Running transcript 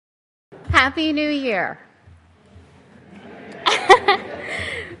Happy New Year.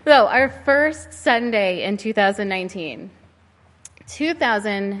 So, our first Sunday in 2019.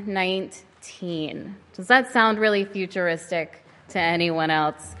 2019. Does that sound really futuristic to anyone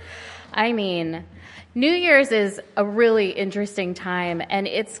else? I mean, New Year's is a really interesting time, and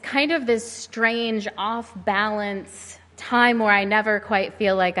it's kind of this strange, off-balance time where I never quite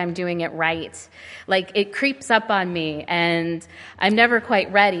feel like I'm doing it right. Like, it creeps up on me, and I'm never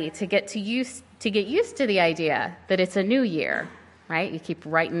quite ready to get used to the idea that it's a new year, right? You keep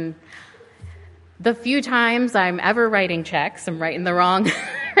writing. The few times I'm ever writing checks, I'm writing the wrong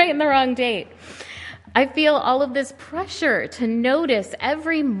date. I feel all of this pressure to notice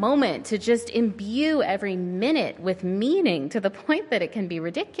every moment, to just imbue every minute with meaning to the point that it can be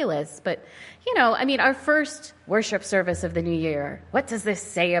ridiculous. But, our first worship service of the new year, what does this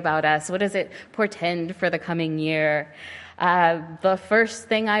say about us? What does it portend for the coming year? The first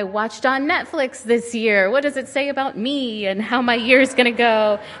thing I watched on Netflix this year, what does it say about me and how my year's going to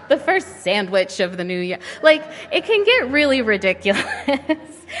go? The first sandwich of the new year. Like, it can get really ridiculous.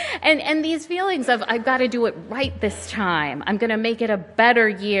 And these feelings of, I've got to do it right this time. I'm going to make it a better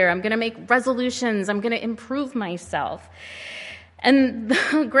year. I'm going to make resolutions. I'm going to improve myself. And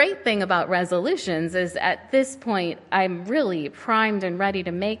the great thing about resolutions is at this point, I'm really primed and ready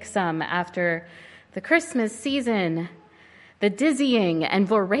to make some after the Christmas season. The dizzying and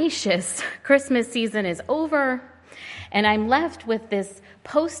voracious Christmas season is over, and I'm left with this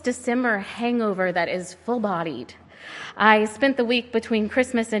post-December hangover that is full-bodied. I spent the week between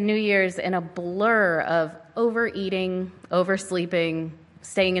Christmas and New Year's in a blur of overeating, oversleeping,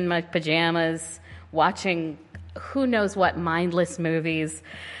 staying in my pajamas, watching who knows what mindless movies.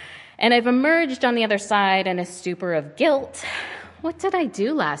 And I've emerged on the other side in a stupor of guilt. What did I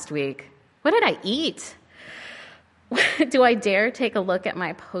do last week? What did I eat? Do I dare take a look at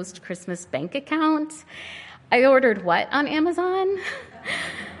my post-Christmas bank account? I ordered what on Amazon?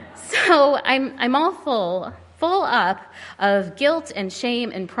 So I'm all full up of guilt and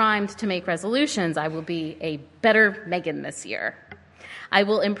shame and primed to make resolutions. I will be a better Megan this year. I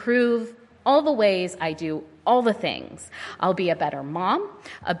will improve all the ways I do all the things. I'll be a better mom,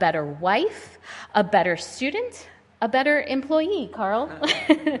 a better wife, a better student, a better employee, Carl.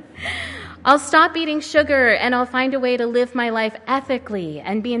 I'll stop eating sugar, and I'll find a way to live my life ethically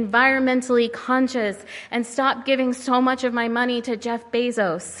and be environmentally conscious and stop giving so much of my money to Jeff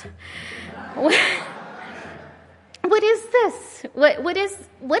Bezos. What is this? What is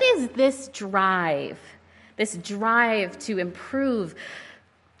this drive? This drive to improve?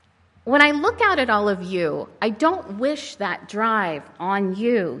 When I look out at all of you, I don't wish that drive on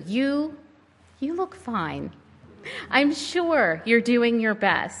you. You look fine. I'm sure you're doing your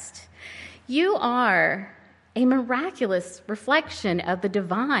best. You are a miraculous reflection of the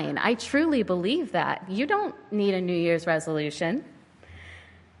divine. I truly believe that. You don't need a New Year's resolution.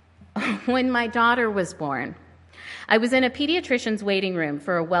 When my daughter was born, I was in a pediatrician's waiting room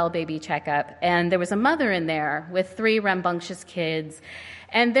for a well baby checkup, and there was a mother in there with 3 rambunctious kids,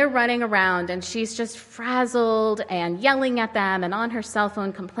 and they're running around, and she's just frazzled and yelling at them and on her cell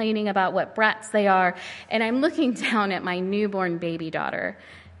phone complaining about what brats they are. And I'm looking down at my newborn baby daughter,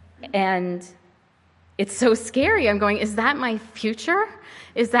 and it's so scary. I'm going, is that my future?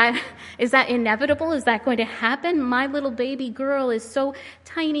 Is that inevitable? Is that going to happen? My little baby girl is so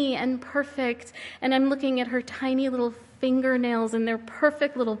tiny and perfect, and I'm looking at her tiny little fingernails and their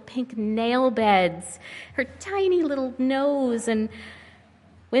perfect little pink nail beds, her tiny little nose, and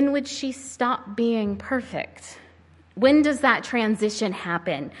when would she stop being perfect? When does that transition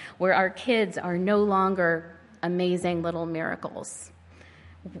happen where our kids are no longer amazing little miracles?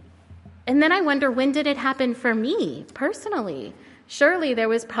 And then I wonder, when did it happen for me personally? Surely there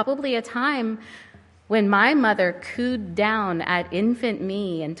was probably a time when my mother cooed down at infant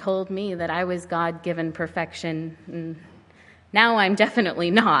me and told me that I was God-given perfection. Now I'm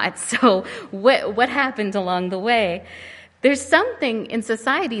definitely not. So what happened along the way? There's something in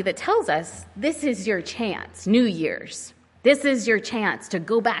society that tells us this is your chance, New Year's. This is your chance to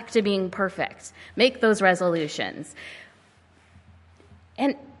go back to being perfect. Make those resolutions.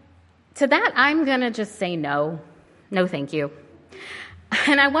 And to that, I'm going to just say no. No, thank you.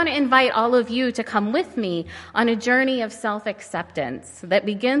 And I want to invite all of you to come with me on a journey of self-acceptance that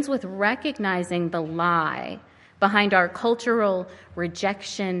begins with recognizing the lie behind our cultural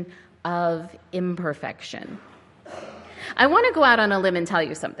rejection of imperfection. I want to go out on a limb and tell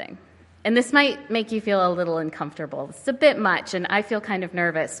you something. And this might make you feel a little uncomfortable. It's a bit much, and I feel kind of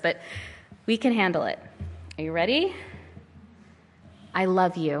nervous, but we can handle it. Are you ready? I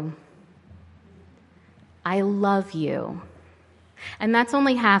love you. I love you. And that's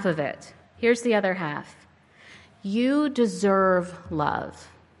only half of it. Here's the other half. You deserve love.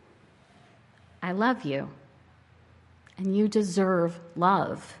 I love you. And you deserve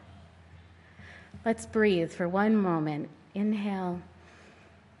love. Let's breathe for one moment. Inhale.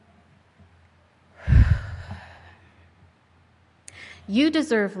 You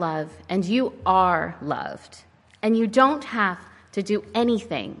deserve love, and you are loved. And you don't have to do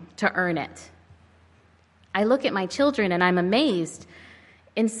anything to earn it. I look at my children and I'm amazed.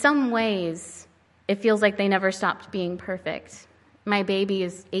 In some ways, it feels like they never stopped being perfect. My baby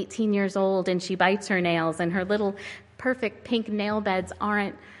is 18 years old and she bites her nails, and her little perfect pink nail beds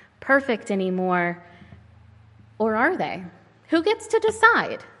aren't perfect anymore. Or are they? Who gets to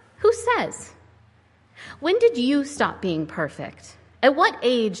decide? Who says? When did you stop being perfect? At what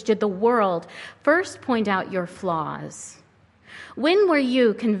age did the world first point out your flaws? When were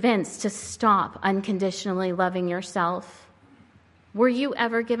you convinced to stop unconditionally loving yourself? Were you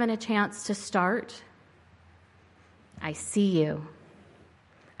ever given a chance to start? I see you.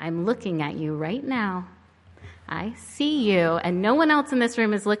 I'm looking at you right now. I see you, and no one else in this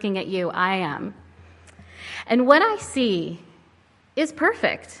room is looking at you. I am. And what I see is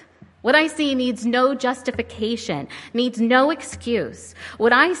perfect. What I see needs no justification, needs no excuse.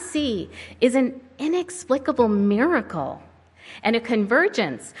 What I see is an inexplicable miracle and a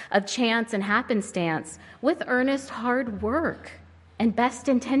convergence of chance and happenstance with earnest hard work and best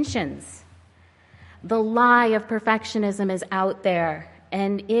intentions. The lie of perfectionism is out there,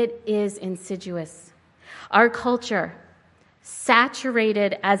 and it is insidious. Our culture,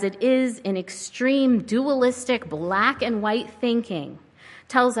 saturated as it is in extreme dualistic black and white thinking,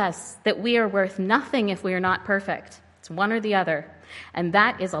 tells us that we are worth nothing if we are not perfect. It's one or the other, and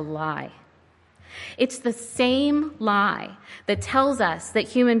that is a lie. It's the same lie that tells us that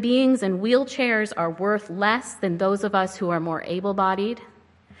human beings in wheelchairs are worth less than those of us who are more able-bodied.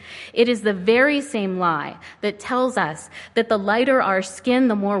 It is the very same lie that tells us that the lighter our skin,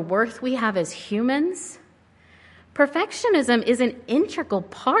 the more worth we have as humans. Perfectionism is an integral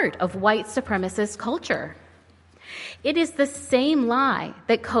part of white supremacist culture. It is the same lie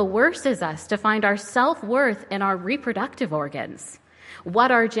that coerces us to find our self-worth in our reproductive organs,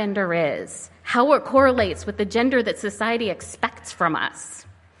 what our gender is, how it correlates with the gender that society expects from us,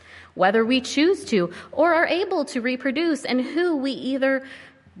 whether we choose to or are able to reproduce, and who we either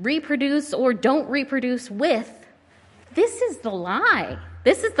reproduce or don't reproduce with. This is the lie.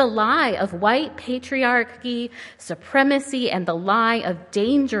 This is the lie of white patriarchy, supremacy, and the lie of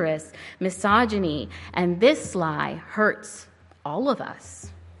dangerous misogyny. And this lie hurts all of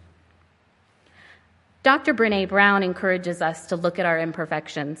us. Dr. Brené Brown encourages us to look at our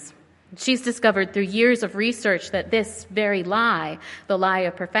imperfections. She's discovered through years of research that this very lie, the lie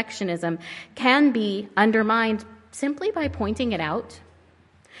of perfectionism, can be undermined simply by pointing it out.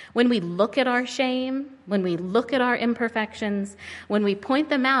 When we look at our shame, when we look at our imperfections, when we point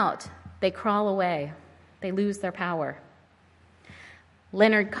them out, they crawl away. They lose their power.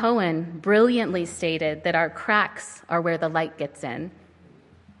 Leonard Cohen brilliantly stated that our cracks are where the light gets in.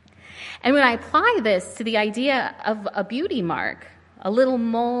 And when I apply this to the idea of a beauty mark, a little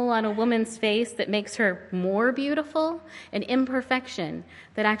mole on a woman's face that makes her more beautiful, an imperfection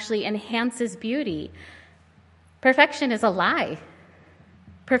that actually enhances beauty, perfection is a lie.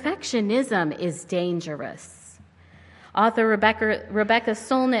 Perfectionism is dangerous. Author Rebecca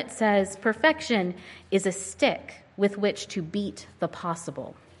Solnit says, perfection is a stick with which to beat the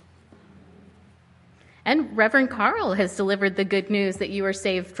possible. And Reverend Carl has delivered the good news that you are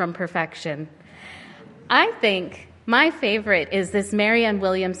saved from perfection. I think my favorite is this Marianne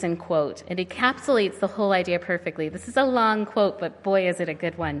Williamson quote. It encapsulates the whole idea perfectly. This is a long quote, but boy, is it a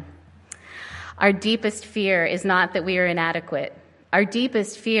good one. Our deepest fear is not that we are inadequate. Our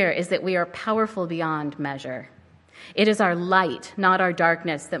deepest fear is that we are powerful beyond measure. It is our light, not our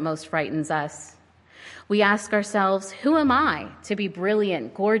darkness, that most frightens us. We ask ourselves, who am I to be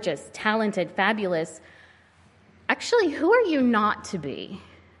brilliant, gorgeous, talented, fabulous? Actually, who are you not to be?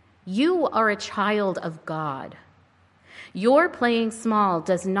 You are a child of God. Your playing small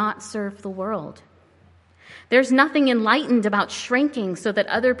does not serve the world. There's nothing enlightened about shrinking so that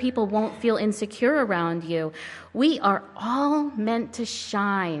other people won't feel insecure around you. We are all meant to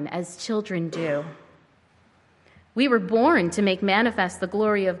shine as children do. We were born to make manifest the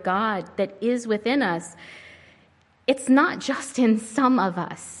glory of God that is within us. It's not just in some of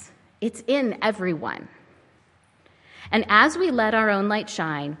us. It's in everyone. And as we let our own light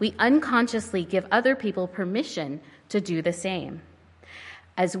shine, we unconsciously give other people permission to do the same.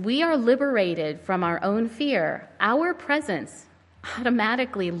 As we are liberated from our own fear, our presence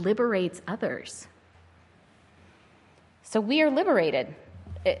automatically liberates others. So we are liberated.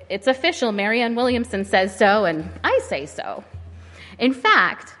 It's official. Marianne Williamson says so, and I say so. In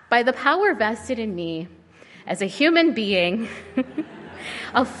fact, by the power vested in me as a human being,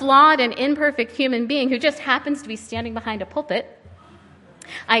 a flawed and imperfect human being who just happens to be standing behind a pulpit,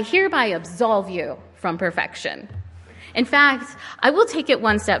 I hereby absolve you from perfection. In fact, I will take it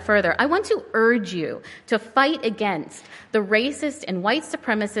one step further. I want to urge you to fight against the racist and white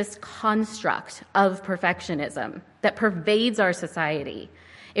supremacist construct of perfectionism that pervades our society.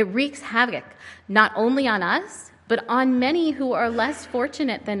 It wreaks havoc not only on us, but on many who are less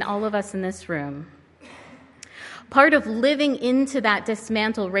fortunate than all of us in this room. Part of living into that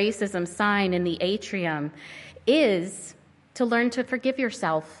dismantle racism sign in the atrium is to learn to forgive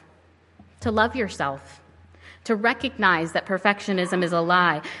yourself, to love yourself, to recognize that perfectionism is a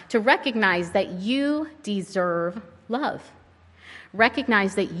lie, to recognize that you deserve love,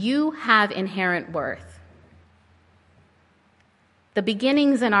 recognize that you have inherent worth. The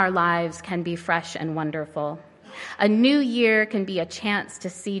beginnings in our lives can be fresh and wonderful. A new year can be a chance to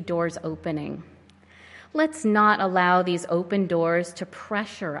see doors opening. Let's not allow these open doors to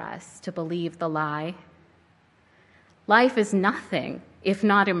pressure us to believe the lie. Life is nothing if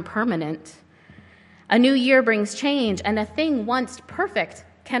not impermanent. A new year brings change, and a thing once perfect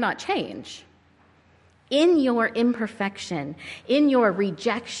cannot change. In your imperfection, in your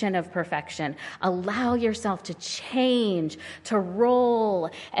rejection of perfection, allow yourself to change, to roll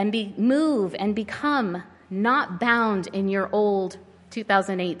and move and become not bound in your old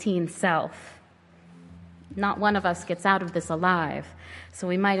 2018 self. Not one of us gets out of this alive, so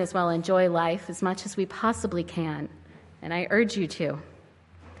we might as well enjoy life as much as we possibly can, and I urge you to.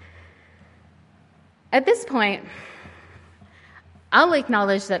 At this point, I'll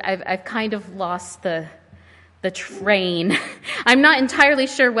acknowledge that I've kind of lost the train. I'm not entirely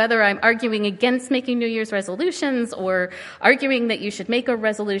sure whether I'm arguing against making New Year's resolutions or arguing that you should make a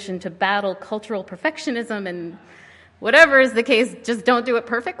resolution to battle cultural perfectionism, and whatever is the case, just don't do it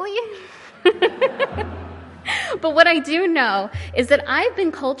perfectly. But what I do know is that I've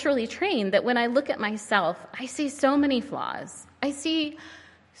been culturally trained that when I look at myself, I see so many flaws. I see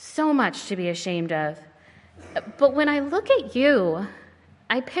so much to be ashamed of. But when I look at you,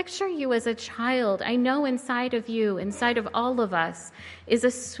 I picture you as a child. I know inside of you, inside of all of us, is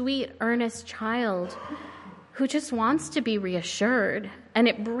a sweet, earnest child who just wants to be reassured. And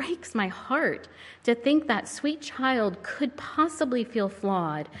it breaks my heart to think that sweet child could possibly feel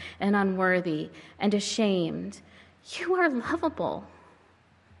flawed and unworthy and ashamed. You are lovable.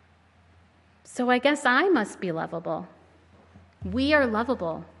 So I guess I must be lovable. We are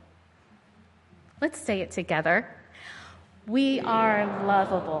lovable. Let's say it together. We are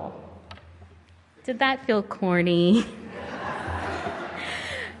lovable. Did that feel corny?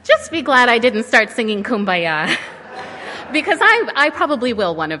 Just be glad I didn't start singing Kumbaya, because I probably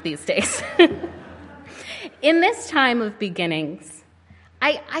will one of these days. In this time of beginnings,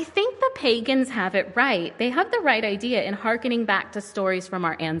 I think the pagans have it right. They have the right idea in hearkening back to stories from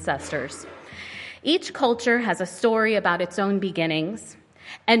our ancestors. Each culture has a story about its own beginnings,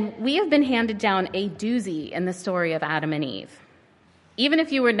 and we have been handed down a doozy in the story of Adam and Eve. Even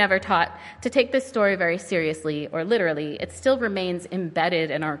if you were never taught to take this story very seriously or literally, it still remains embedded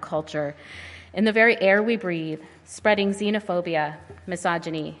in our culture, in the very air we breathe, spreading xenophobia,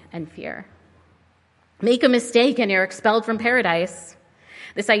 misogyny, and fear. Make a mistake and you're expelled from paradise.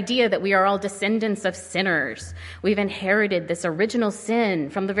 This idea that we are all descendants of sinners. We've inherited this original sin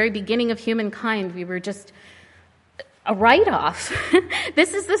from the very beginning of humankind. We were just a write-off.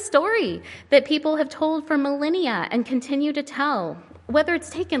 This is the story that people have told for millennia and continue to tell. Whether it's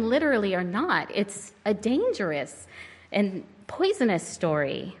taken literally or not, it's a dangerous and poisonous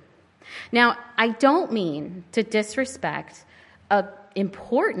story. Now, I don't mean to disrespect an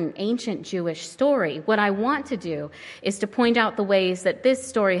important ancient Jewish story. What I want to do is to point out the ways that this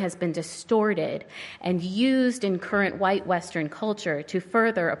story has been distorted and used in current white Western culture to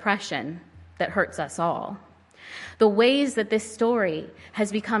further oppression that hurts us all. The ways that this story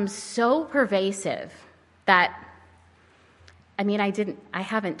has become so pervasive that, I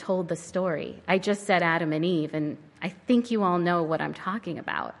haven't told the story. I just said Adam and Eve, and I think you all know what I'm talking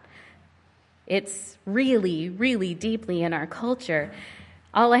about. It's really, really deeply in our culture.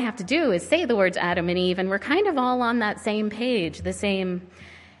 All I have to do is say the words Adam and Eve, and we're kind of all on that same page, the same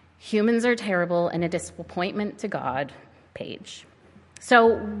humans are terrible and a disappointment to God page.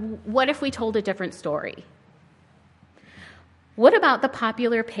 So what if we told a different story? What about the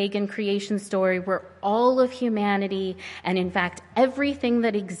popular pagan creation story where all of humanity, and in fact everything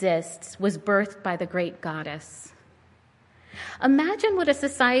that exists, was birthed by the great goddess? Imagine what a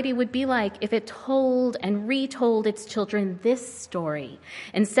society would be like if it told and retold its children this story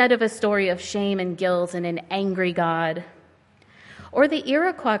instead of a story of shame and guilt and an angry God. Or the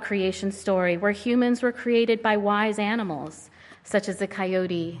Iroquois creation story where humans were created by wise animals, such as the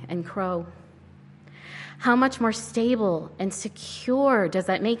coyote and crow. How much more stable and secure does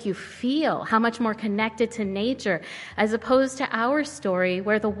that make you feel? How much more connected to nature, as opposed to our story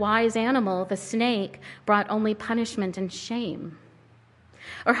where the wise animal, the snake, brought only punishment and shame?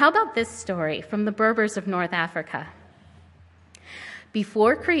 Or how about this story from the Berbers of North Africa?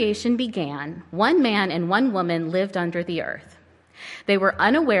 Before creation began, one man and one woman lived under the earth. They were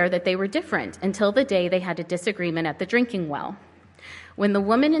unaware that they were different until the day they had a disagreement at the drinking well. When the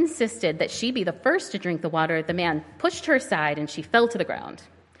woman insisted that she be the first to drink the water, the man pushed her aside and she fell to the ground.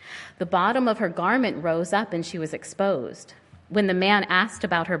 The bottom of her garment rose up and she was exposed. When the man asked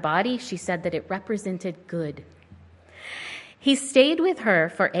about her body, she said that it represented good. He stayed with her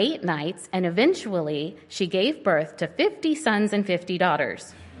for 8 nights, and eventually she gave birth to 50 sons and 50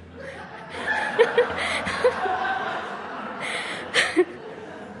 daughters.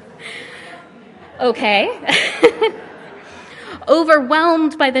 Okay.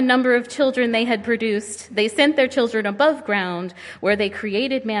 Overwhelmed by the number of children they had produced, they sent their children above ground, where they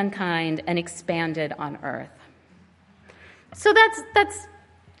created mankind and expanded on earth. So that's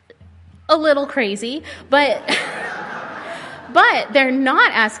a little crazy, but they're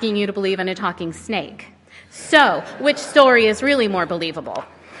not asking you to believe in a talking snake. So, which story is really more believable?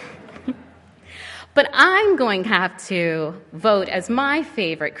 But I'm going to have to vote as my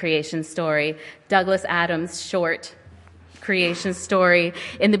favorite creation story, Douglas Adams' short creation story.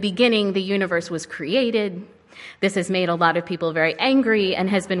 In the beginning, the universe was created. This has made a lot of people very angry and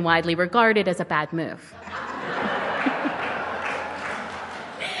has been widely regarded as a bad move.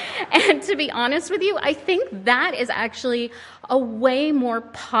 And to be honest with you, I think that is actually a way more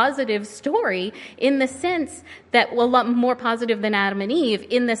positive story in the sense that, well, a lot more positive than Adam and Eve,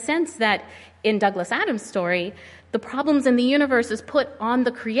 in the sense that in Douglas Adams' story, the problems in the universe is put on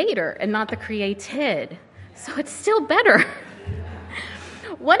the creator and not the created. So it's still better.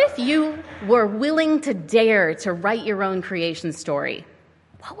 What if you were willing to dare to write your own creation story?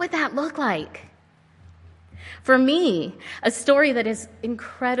 What would that look like? For me, a story that is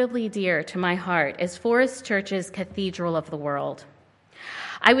incredibly dear to my heart is Forest Church's Cathedral of the World.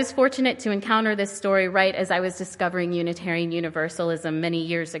 I was fortunate to encounter this story right as I was discovering Unitarian Universalism many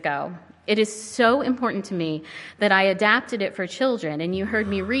years ago. It is so important to me that I adapted it for children, and you heard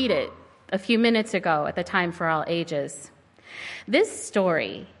me read it a few minutes ago at the Time for All Ages. This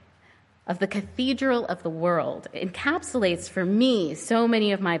story of the Cathedral of the World encapsulates for me so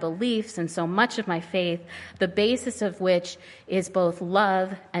many of my beliefs and so much of my faith, the basis of which is both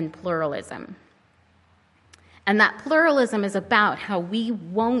love and pluralism. And that pluralism is about how we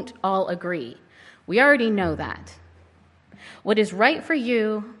won't all agree. We already know that. What is right for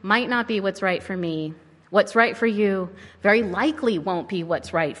you might not be what's right for me. What's right for you very likely won't be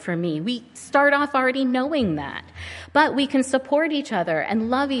what's right for me. We start off already knowing that. But we can support each other and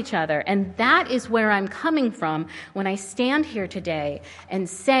love each other. And that is where I'm coming from when I stand here today and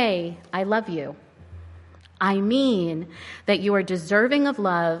say, I love you. I mean that you are deserving of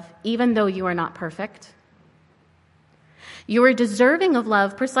love even though you are not perfect. You are deserving of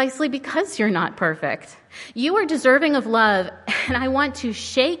love precisely because you're not perfect. You are deserving of love, and I want to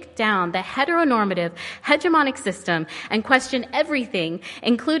shake down the heteronormative, hegemonic system and question everything,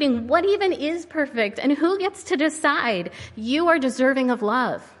 including what even is perfect and who gets to decide. You are deserving of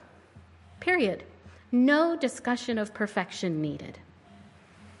love. Period. No discussion of perfection needed.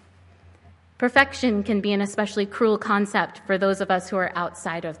 Perfection can be an especially cruel concept for those of us who are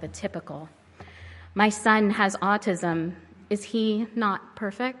outside of the typical. My son has autism. Is he not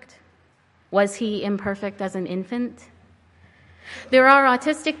perfect? Was he imperfect as an infant? There are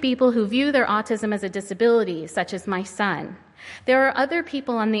autistic people who view their autism as a disability, such as my son. There are other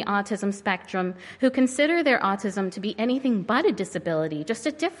people on the autism spectrum who consider their autism to be anything but a disability, just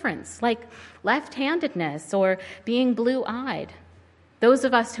a difference, like left-handedness or being blue-eyed. Those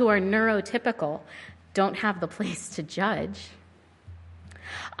of us who are neurotypical don't have the place to judge.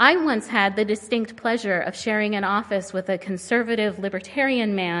 I once had the distinct pleasure of sharing an office with a conservative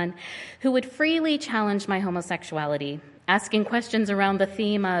libertarian man who would freely challenge my homosexuality, asking questions around the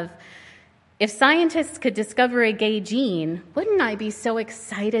theme of, if scientists could discover a gay gene, wouldn't I be so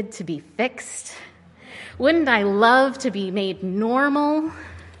excited to be fixed? Wouldn't I love to be made normal?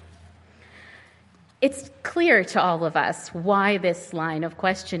 It's clear to all of us why this line of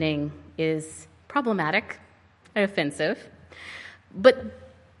questioning is problematic and offensive. But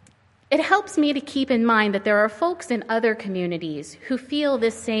It helps me to keep in mind that there are folks in other communities who feel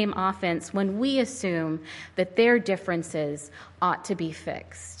this same offense when we assume that their differences ought to be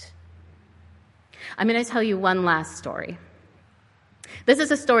fixed. I'm going to tell you one last story. This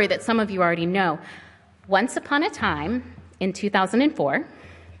is a story that some of you already know. Once upon a time, in 2004,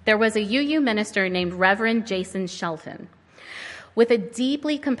 there was a UU minister named Reverend Jason Shelton. With a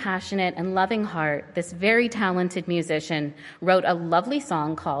deeply compassionate and loving heart, this very talented musician wrote a lovely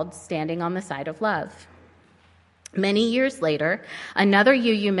song called Standing on the Side of Love. Many years later, another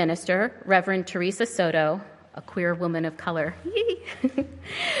UU minister, Reverend Teresa Soto, a queer woman of color,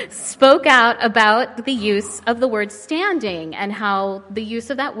 spoke out about the use of the word standing and how the use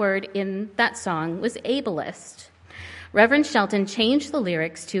of that word in that song was ableist. Reverend Shelton changed the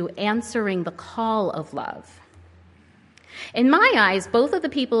lyrics to answering the call of love. In my eyes, both of the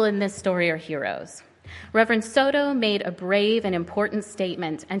people in this story are heroes. Reverend Soto made a brave and important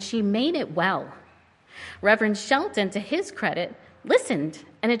statement, and she made it well. Reverend Shelton, to his credit, listened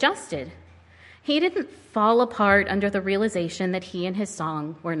and adjusted. He didn't fall apart under the realization that he and his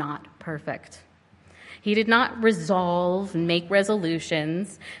song were not perfect. He did not resolve and make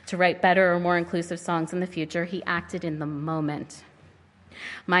resolutions to write better or more inclusive songs in the future. He acted in the moment.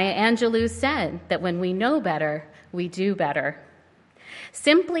 Maya Angelou said that when we know better, we do better.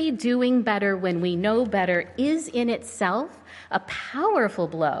 Simply doing better when we know better is in itself a powerful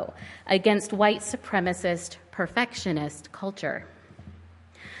blow against white supremacist, perfectionist culture.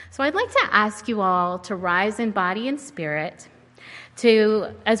 So I'd like to ask you all to rise in body and spirit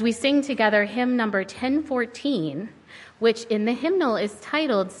as we sing together hymn number 1014, which in the hymnal is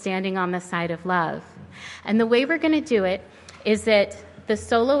titled Standing on the Side of Love. And the way we're going to do it is that the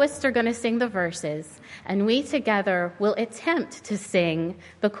soloists are going to sing the verses, and we together will attempt to sing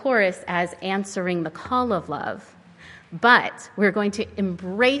the chorus as answering the call of love. But we're going to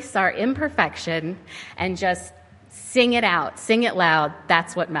embrace our imperfection and just sing it out, sing it loud.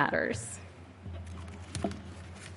 That's what matters.